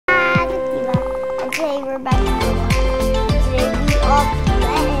Okay, we're back. Today we all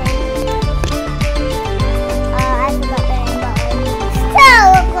play. I forgot the name, but still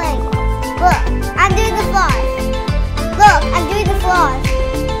look like. Look, I'm doing the floss. Look, I'm doing the floss.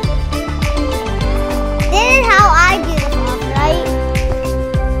 This is how I do the floss, right?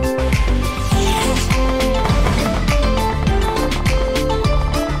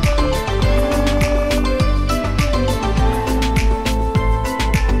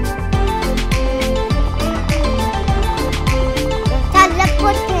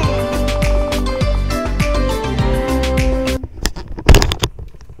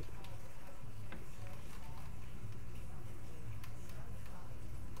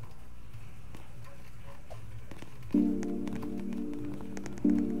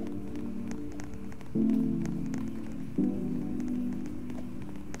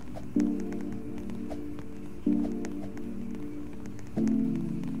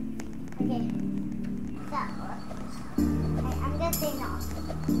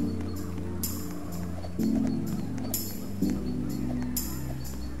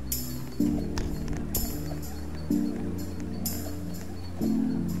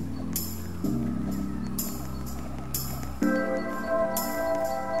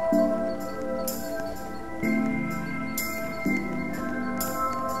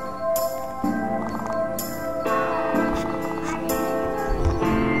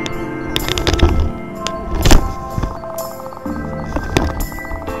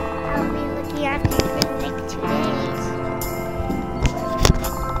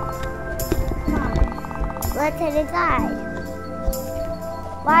 Let's hit inside.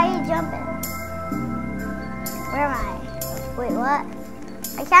 Why are you jumping? Where am I? Wait, what?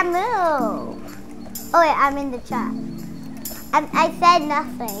 I can't move. Oh wait, I'm in the chat. I said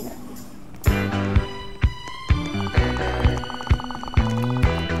nothing.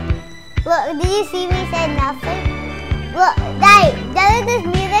 Look, did you see me say nothing? Look, Daddy, doesn't this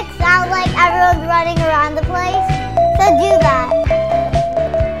music sound like everyone's running around the place? So do that.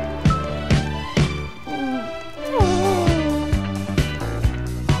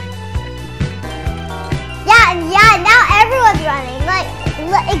 Yeah, now everyone's running, like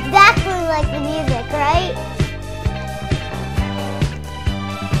exactly like the music, right?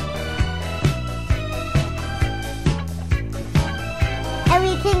 And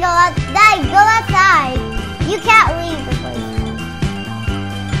we can go outside. Go outside. You can't leave the place.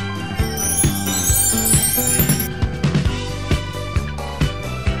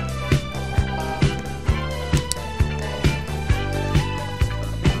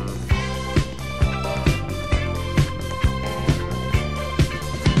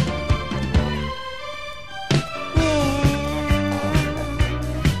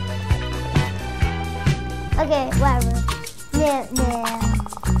 Okay, whatever. Yeah.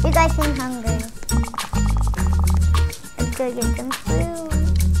 You guys seem hungry. Let's go get some food.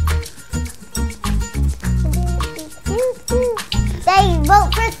 They vote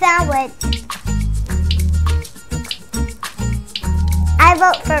for sandwich. I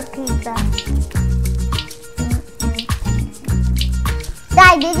vote for pizza.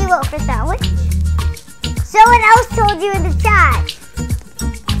 Dad, did you vote for sandwich? Someone else told you in the chat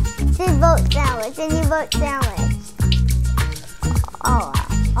to vote sandwich, and you vote sandwich. Oh,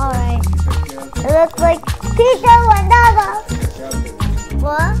 alright. It looks like pizza whatever.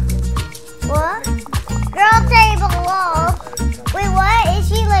 What? Girl table wall. Wait, what? Is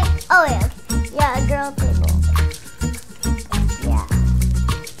she like, oh yeah. Yeah, a girl table. Yeah.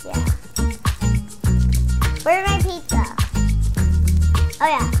 Where's my pizza? Oh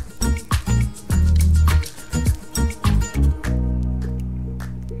yeah.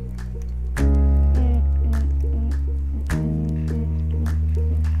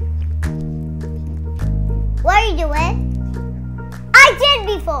 What are you doing? I did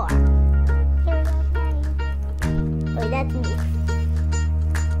before. Wait, that's me.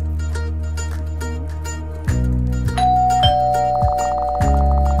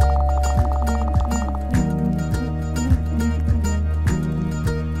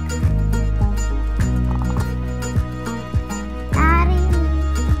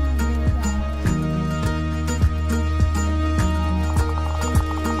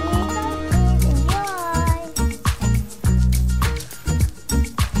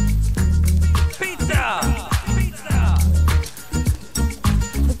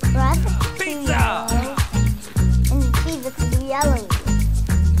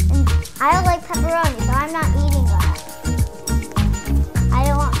 I don't like pepperoni, so I'm not eating that. I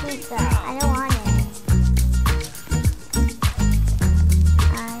don't want pizza. I don't want it.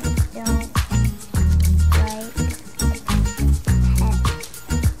 I don't like pepperoni.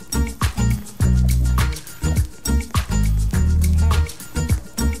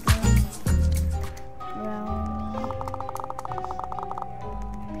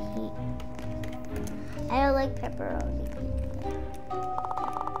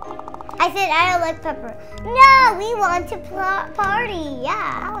 I said I don't like pepper. No, we want to party.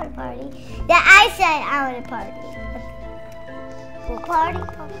 Yeah, I want to party. Yeah, I said I want to party. We'll party.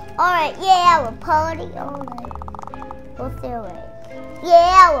 All right, yeah, we'll party all night. We'll stay awake.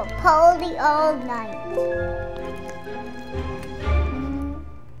 Yeah, we'll party all night.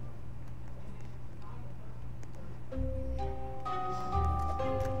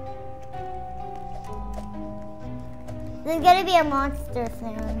 There's gonna be a monster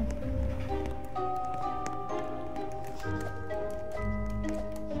soon.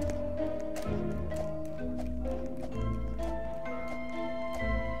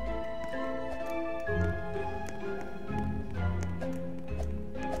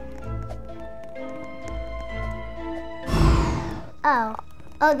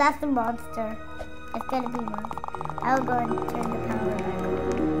 Oh, that's the monster. It's gonna be monster. I will go and turn the power back on.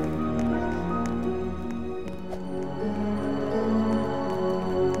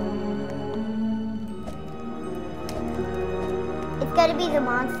 It's gonna be the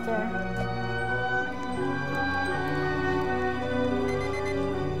monster.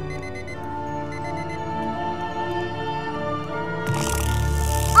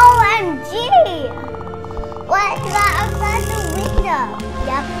 OMG! What's that outside the window?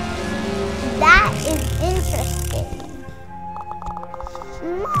 Yep. That is interesting.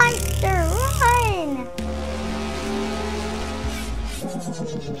 Monster, run!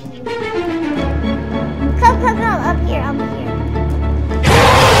 Come, up here, up here.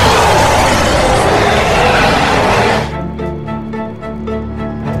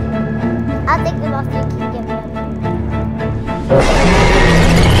 I'll take the monster and keep giving up here.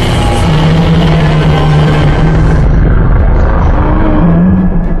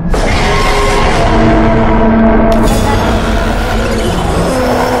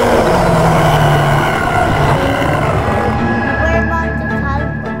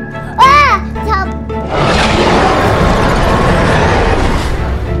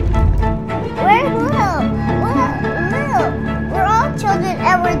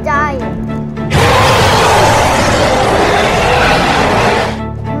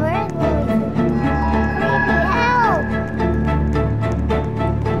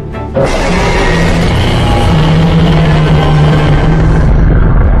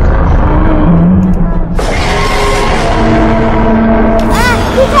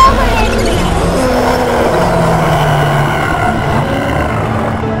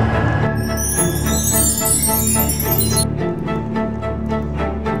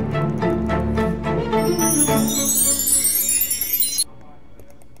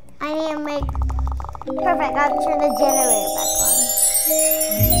 Perfect, I'll turn the generator back on.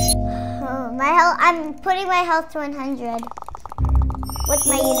 Oh, my health, I'm putting my health to 100 with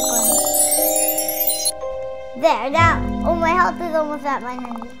my unicorn. There, now, oh, my health is almost at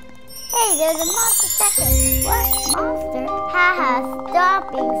 100. Hey, there's a monster second. What monster? Haha,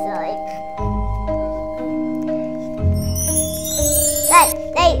 stop being silly.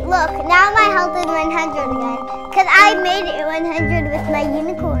 Hey, look, now my health is 100 again. Because I made it 100 with my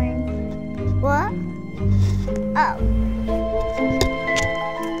unicorn. What? Oh.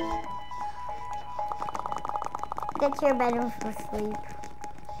 Get to your bedroom for sleep.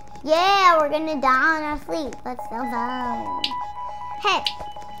 Yeah, we're gonna die in our sleep. Let's go down. Hey,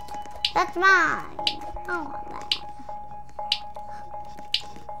 that's mine. I want that.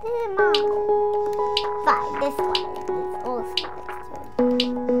 This is mine. Fine, this one. This old one.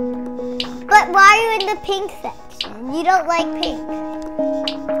 But why are you in the pink section? You don't like pink.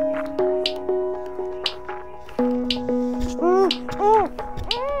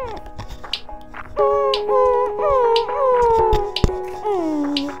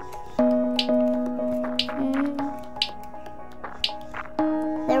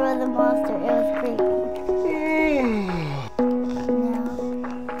 There was a monster. It was creepy.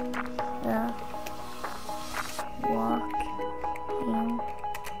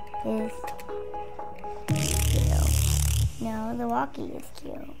 No, the walkie is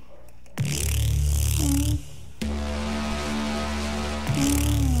cute.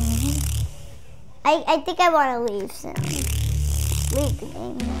 I think I want to leave soon. Leave the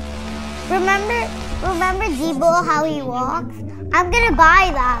game. Remember Debo, how he walks? I'm gonna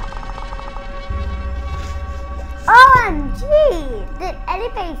buy that. OMG! Did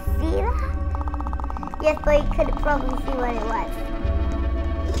anybody see that? Yes, but you couldn't probably see what it was.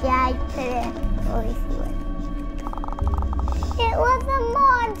 Yeah, I couldn't fully see what it was. A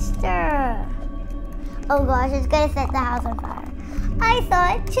monster! Oh gosh, it's gonna set the house on fire. I saw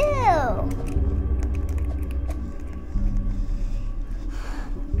it too!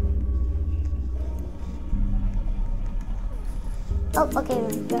 Oh, okay,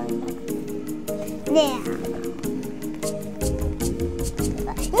 we're going back. Now.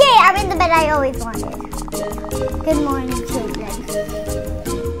 Yay, I'm in the bed I always wanted. Good morning, children.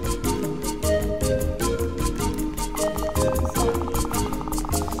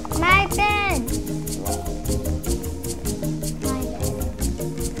 My bed. My bed.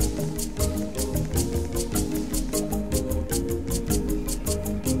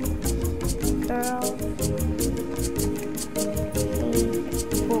 Girls.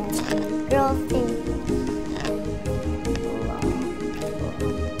 Girls table.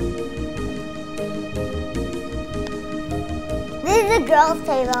 This is a girls'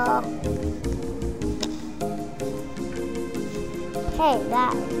 table. Hey,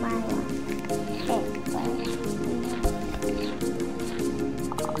 that is my one.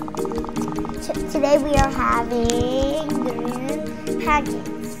 Okay, today we are having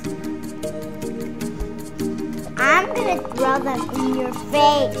pancakes. I'm gonna throw them in your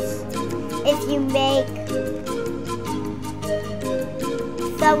face if you make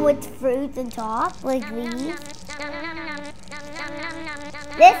some with fruits on top, like these.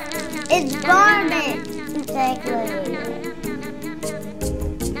 This is garbage. Exactly.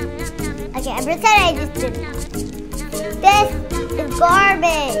 Okay, I pretend I just didn't. This is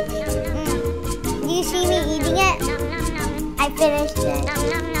garbage. Do you see me eating it? I finished it.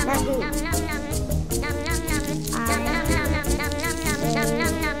 Let's eat.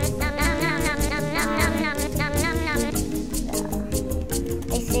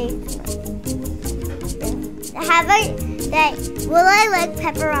 Will I like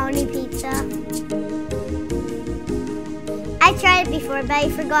pepperoni pizza? I tried it before, but I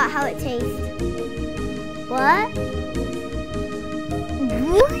forgot how it tastes. What?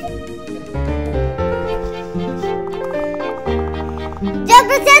 What? Just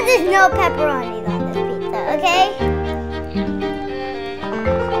pretend there's no pepperoni on this pizza, okay?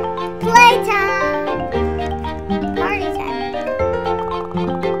 Playtime! Party time.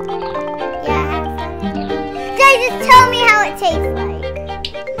 Just tell me how it tastes like.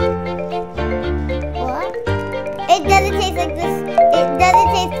 What? It doesn't taste like this. It doesn't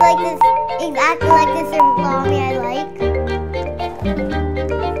taste like this. Exactly like the salami I like.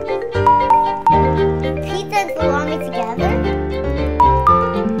 Pizza and salami together?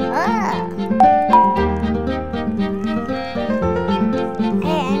 Ugh.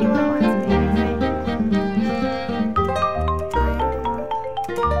 Hey, anyone wants to be my friend?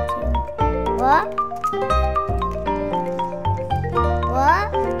 What? What?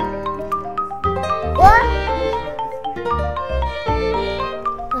 What?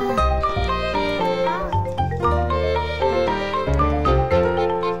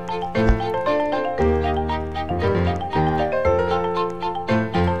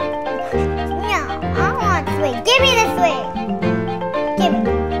 No, I want swing. Give me the swing. Give me.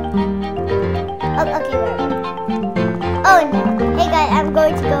 Oh, okay, where? Oh no. Hey guys, I'm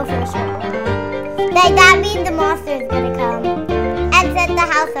going to go for a short walk. Like, that means the monster is gonna come and set the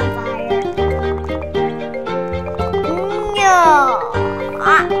house on fire. No,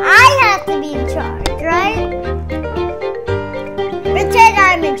 I have to be in charge, right? Pretend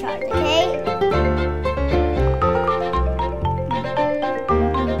I'm in charge, okay?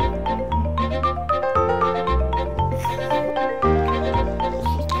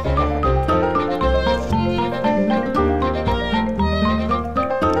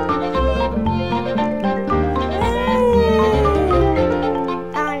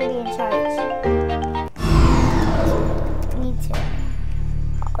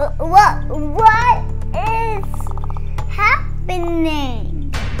 What is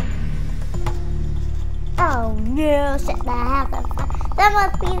happening? Oh no, set the house on fire. That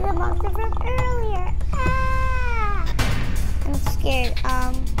must be the monster from earlier. Ah! I'm scared.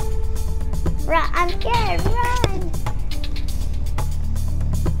 Run, I'm scared, run.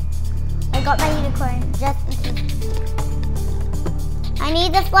 I got my unicorn just in case. I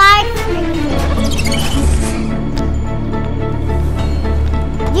need the flag.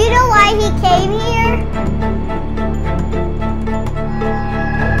 You know why he came here?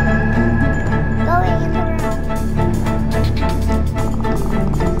 Go in the room.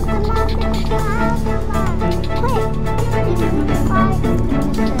 The monster's quick!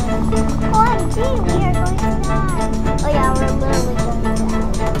 OMG, we are going to die. Oh yeah, we're literally going to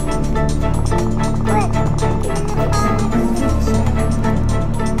die. Quick!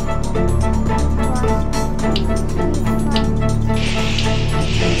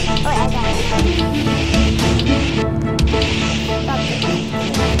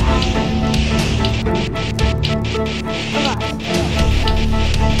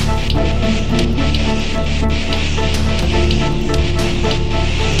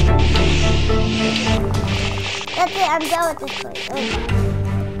 I'm done with this place. Okay.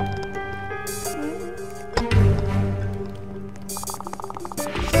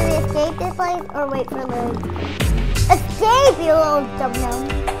 Should we escape this place or wait for Lily? Escape, you little dum-dum.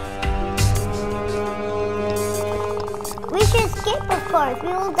 We should escape, of course. We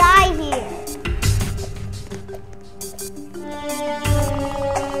will die here.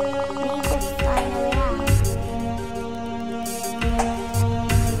 We need to find a way out.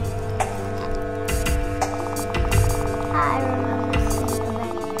 I remember seeing the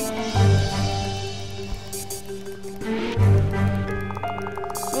red.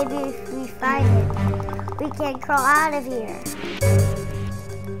 Maybe if we find it, we can crawl out of here.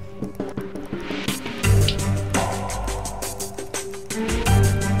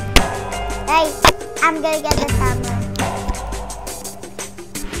 Hey, I'm gonna get this hammer.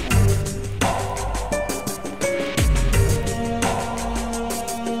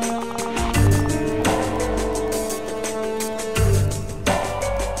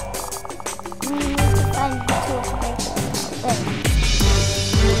 We need to find the tool to break it.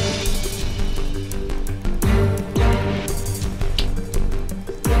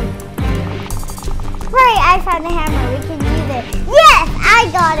 Right, I found the hammer. We can use it. Yes, I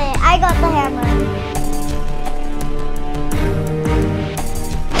got it. I got the hammer.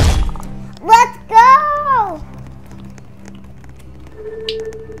 Let's go.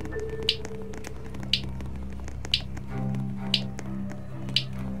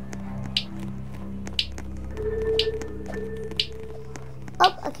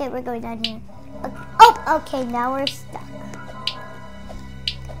 Oh, okay, we're going down here. Okay. Oh, okay, now we're stuck.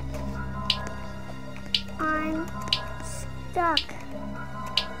 I'm stuck.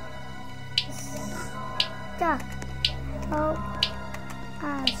 Stuck. Help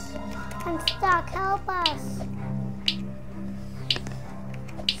us. I'm stuck. Help us.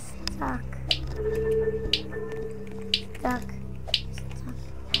 Stuck. Stuck. Stuck.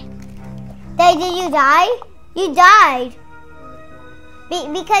 Hey, did you die? You died.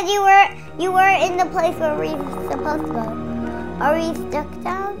 Because you were in the place where we were supposed to go. Are we stuck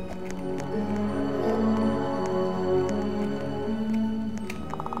down?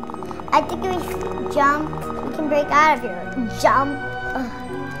 I think if we jump, we can break out of here. Jump. Ugh.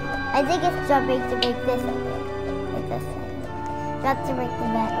 I think it's jumping to break this open. Like this thing. Not to break the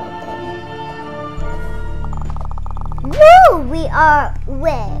bed open. Woo! We are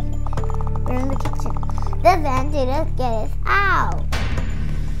way. We're in the kitchen. The vent didn't get us out.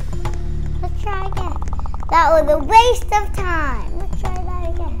 Let's try again. That was a waste of time. Let's try that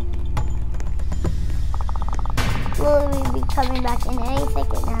again. Will we be coming back in any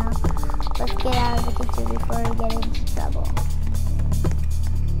second now? Let's get out of the kitchen before we get into trouble.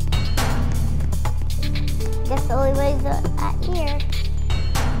 Guess the only way is at here.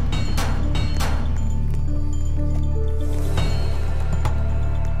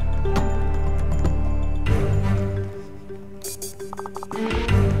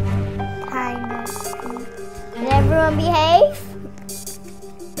 Kind of. Did everyone behave?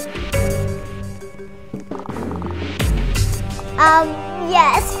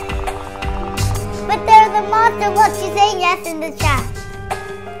 Yes. But there's a monster. What you saying yes in the chat?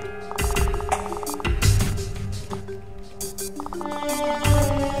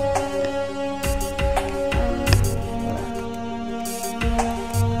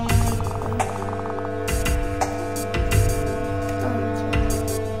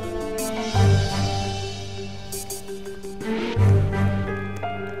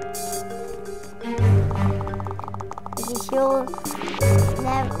 You'll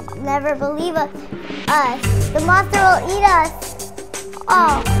never believe us. The monster will eat us.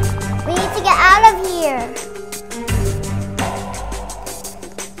 Oh, we need to get out of here.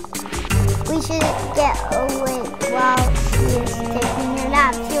 We should get away while she is taking her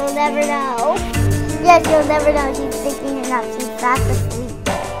nap. She'll never know. Yes, she'll never know she's taking her nap. She's fast asleep.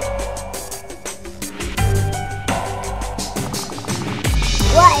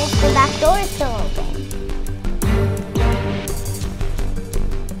 What if the back door is still open?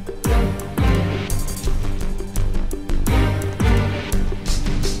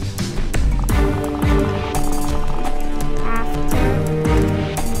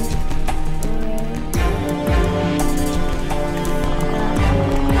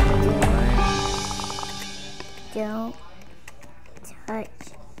 Don't touch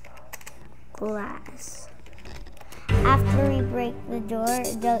glass. After we break the door,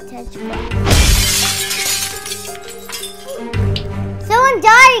 don't touch glass. Someone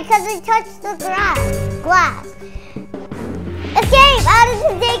died because they touched the glass. Escape out of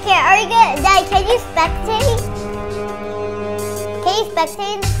the daycare. Are you good? Dad, can you spectate? Can you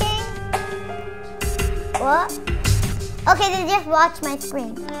spectate in this game? What? Okay, then just watch my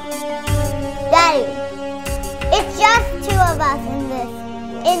screen. Daddy, it's just two of us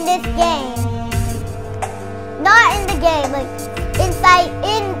in this game. Not in the game, like inside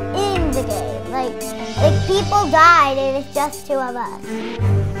in the game. Like people died and it's just two of us.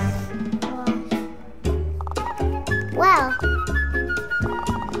 Well,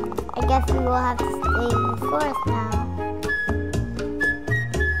 I guess we will have to stay in the forest now.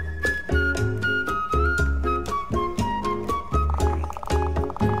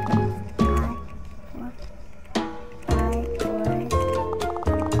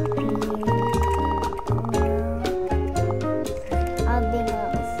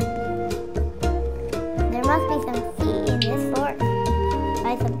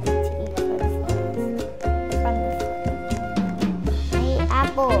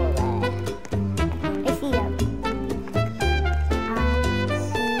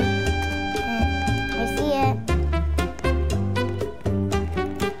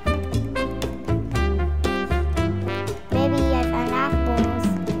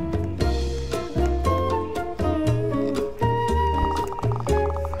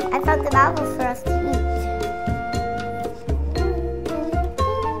 The apples for us to eat.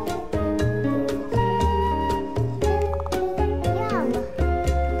 Yum.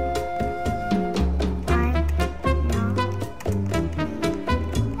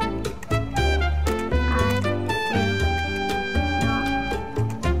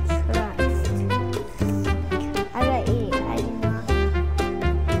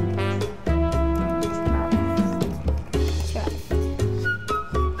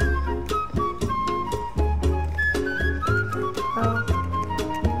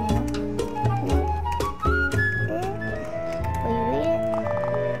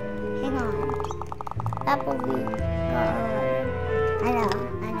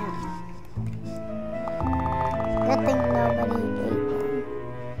 Good thing nobody ate them.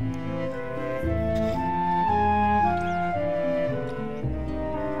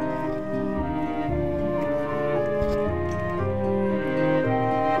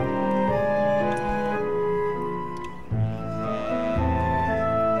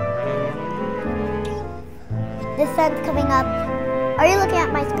 The sun's coming up. Are you looking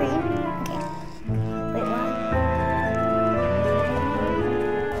at my screen? Okay. Wait, what?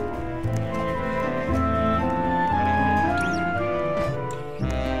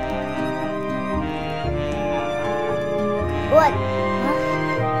 What? Huh?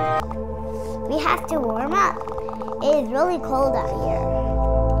 We have to warm up. It is really cold out here.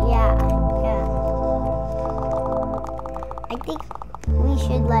 Yeah. I think we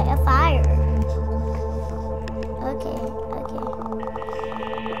should light a fire. Okay.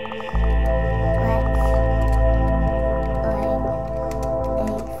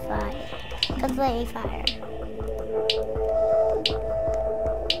 Let's light a fire.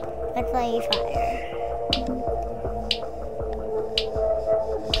 Let's light a fire.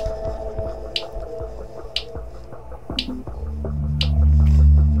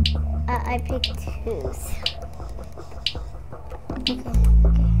 I picked twos.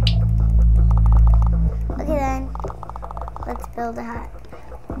 Okay then. Let's build a hut.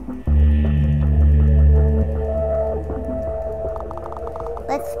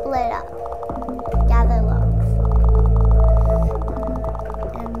 Let's split up. Gather logs.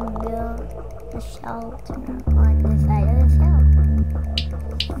 And build a shelter on the side of this hill.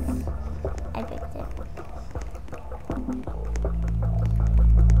 I picked it.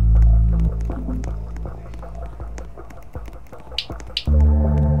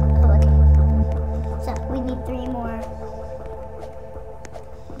 Oh, okay. So we need 3 more.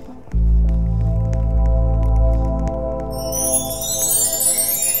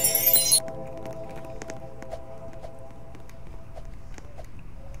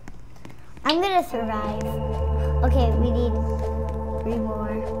 I'm gonna survive. Okay, we need 3 more.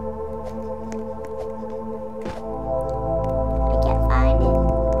 I can't find it.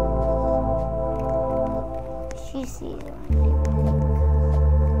 She sees one, I think.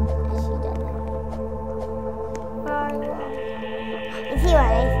 She doesn't. Where are you? I see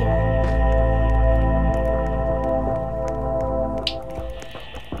one.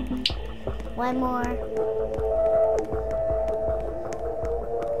 One more.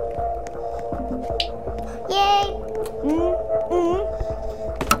 Yay!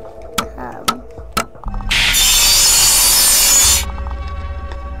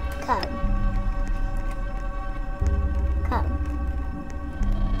 Come.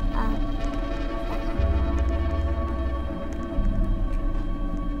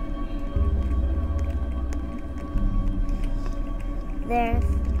 There's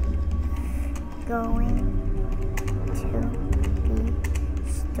going to the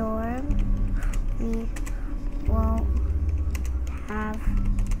storm, we won't have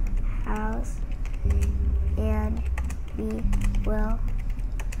house, and we will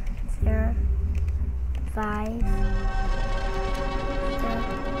survive here.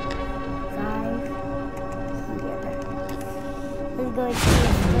 Let's go to the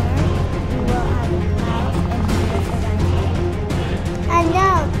storm. We will have a house and we will survive here. And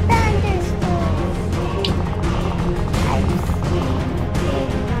now, thunderstorm.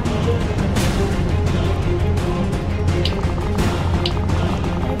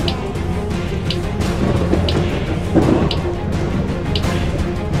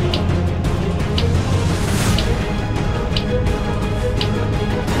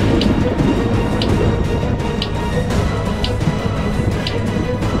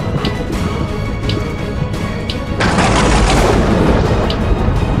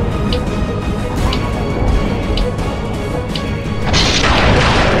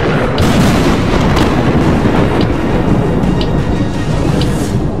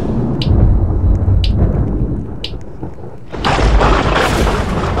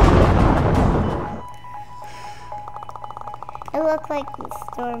 It looked like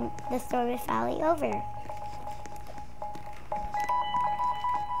the storm is finally over. Yay.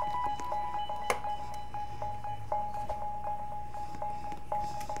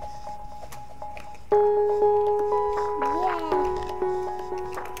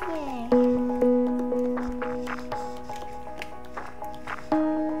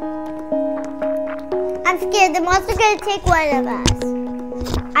 I'm scared the monster's gonna take one of us.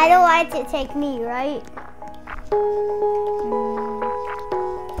 I don't want it to take me, right?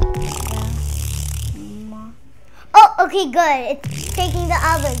 Oh, okay, good. It's taking the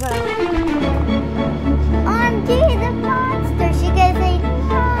other girl. OMG, the monster. She gonna say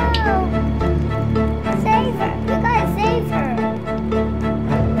no. Save her. We gotta save her.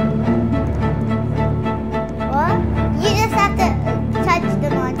 What? You just have to touch the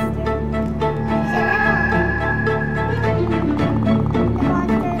monster. Sit down. The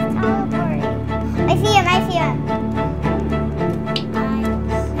monster is teleporting. I see him. I see him.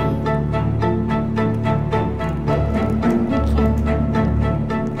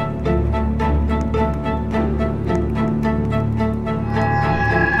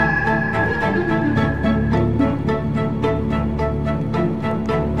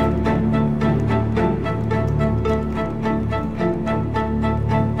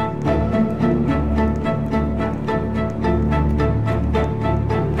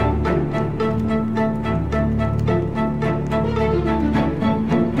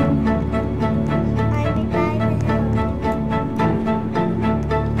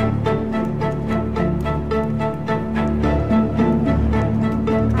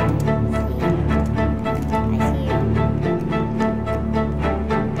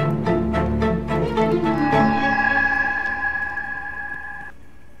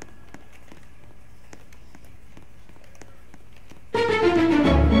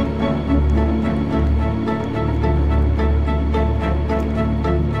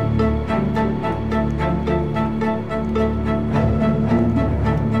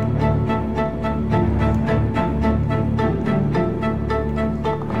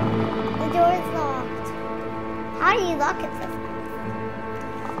 How do you lock it this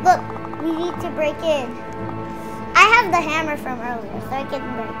time? Look, we need to break in. I have the hammer from earlier, so I can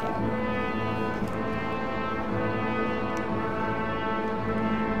break it.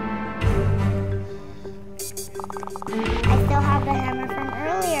 I still have the hammer from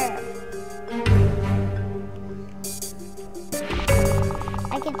earlier.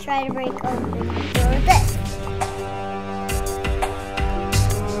 I can try to break open the door with this.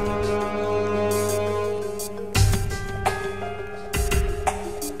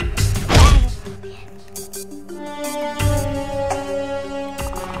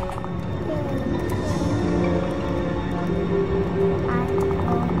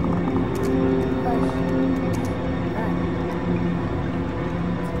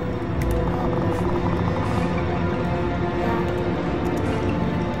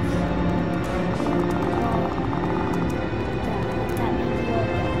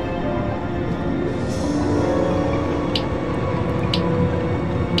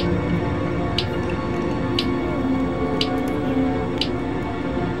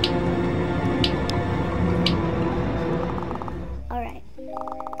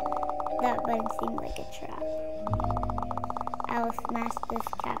 That button seemed like a trap. I will smash this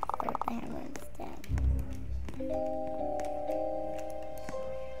cap with the hammer instead.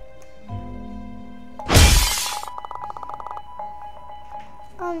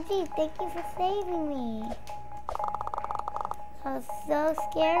 OMG, thank you for saving me. That was so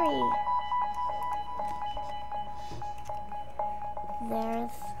scary.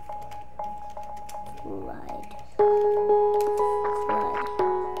 There's blood.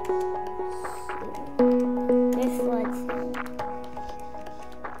 There's blood soon.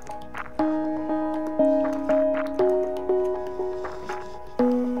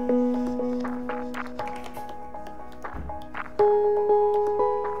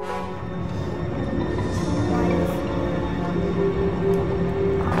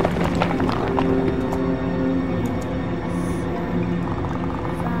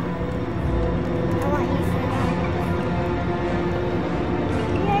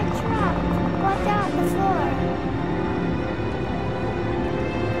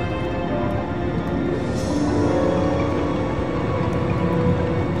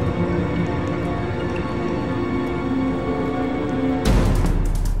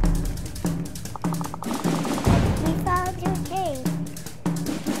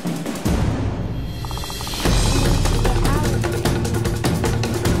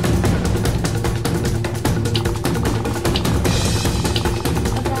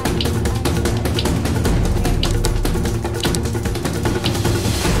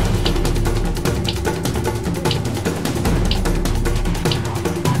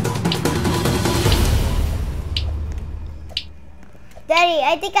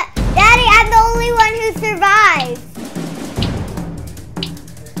 Daddy, I'm the only one who survived.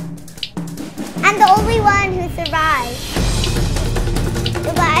 I'm the only one who survived.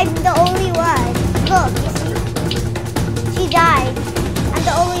 But I'm the only one. Look, you see? She died. I'm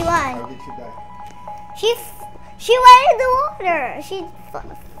the only one. How did she die? She went in the water. She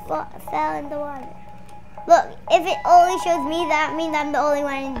fell in the water. Look, if it only shows me, that means I'm the only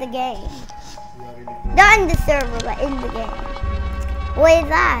one in the game. Not in the server, but in the game. What is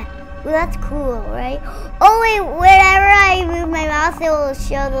that? Well, that's cool, right? Oh wait, whenever I move my mouse, it will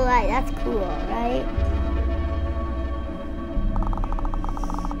show the light. That's cool, right?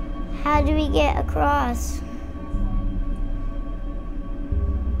 How do we get across?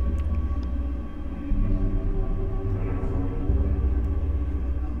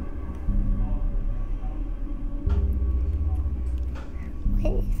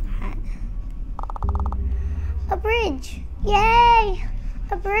 What is that? A bridge! Yay!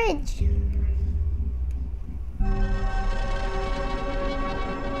 A bridge!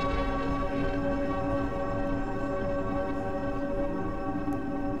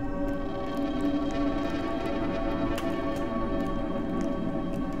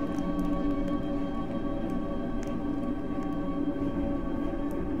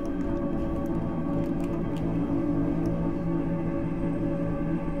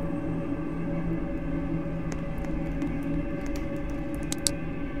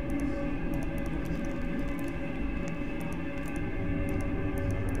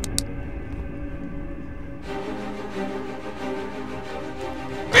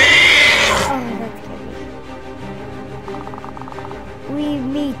 We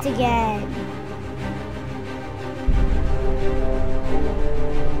meet again.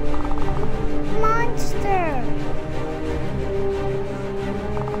 Monster!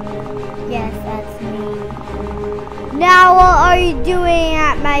 Yes, that's me. Now what are you doing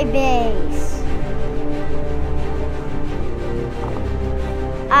at my base?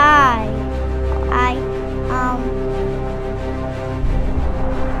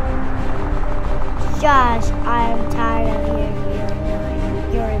 Josh, I'm tired of hearing you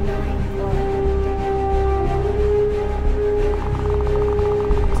annoying. You're annoying boy.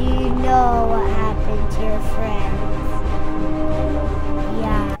 Do you know what happened to your friends?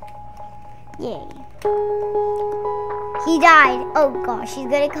 Yeah. Yay. He died. Oh gosh, he's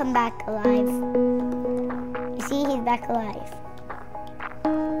gonna come back alive. You see, he's back alive.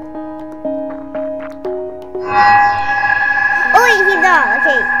 Oh wait, he's not.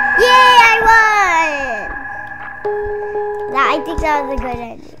 Okay. Yay, I won! I think that was a good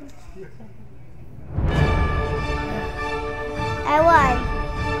ending. I won.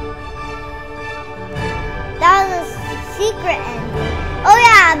 That was a secret ending. Oh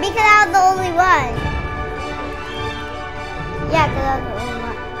yeah, because I was the only one. Yeah, because I was the only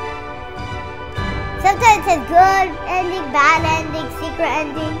one. Sometimes it says good ending, bad ending, secret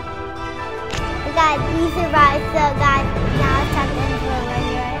ending. But guys, we survived, so guys, now it's time to end the video right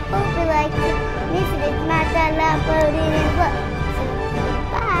here. I hope you liked it. If you did, smash that like button and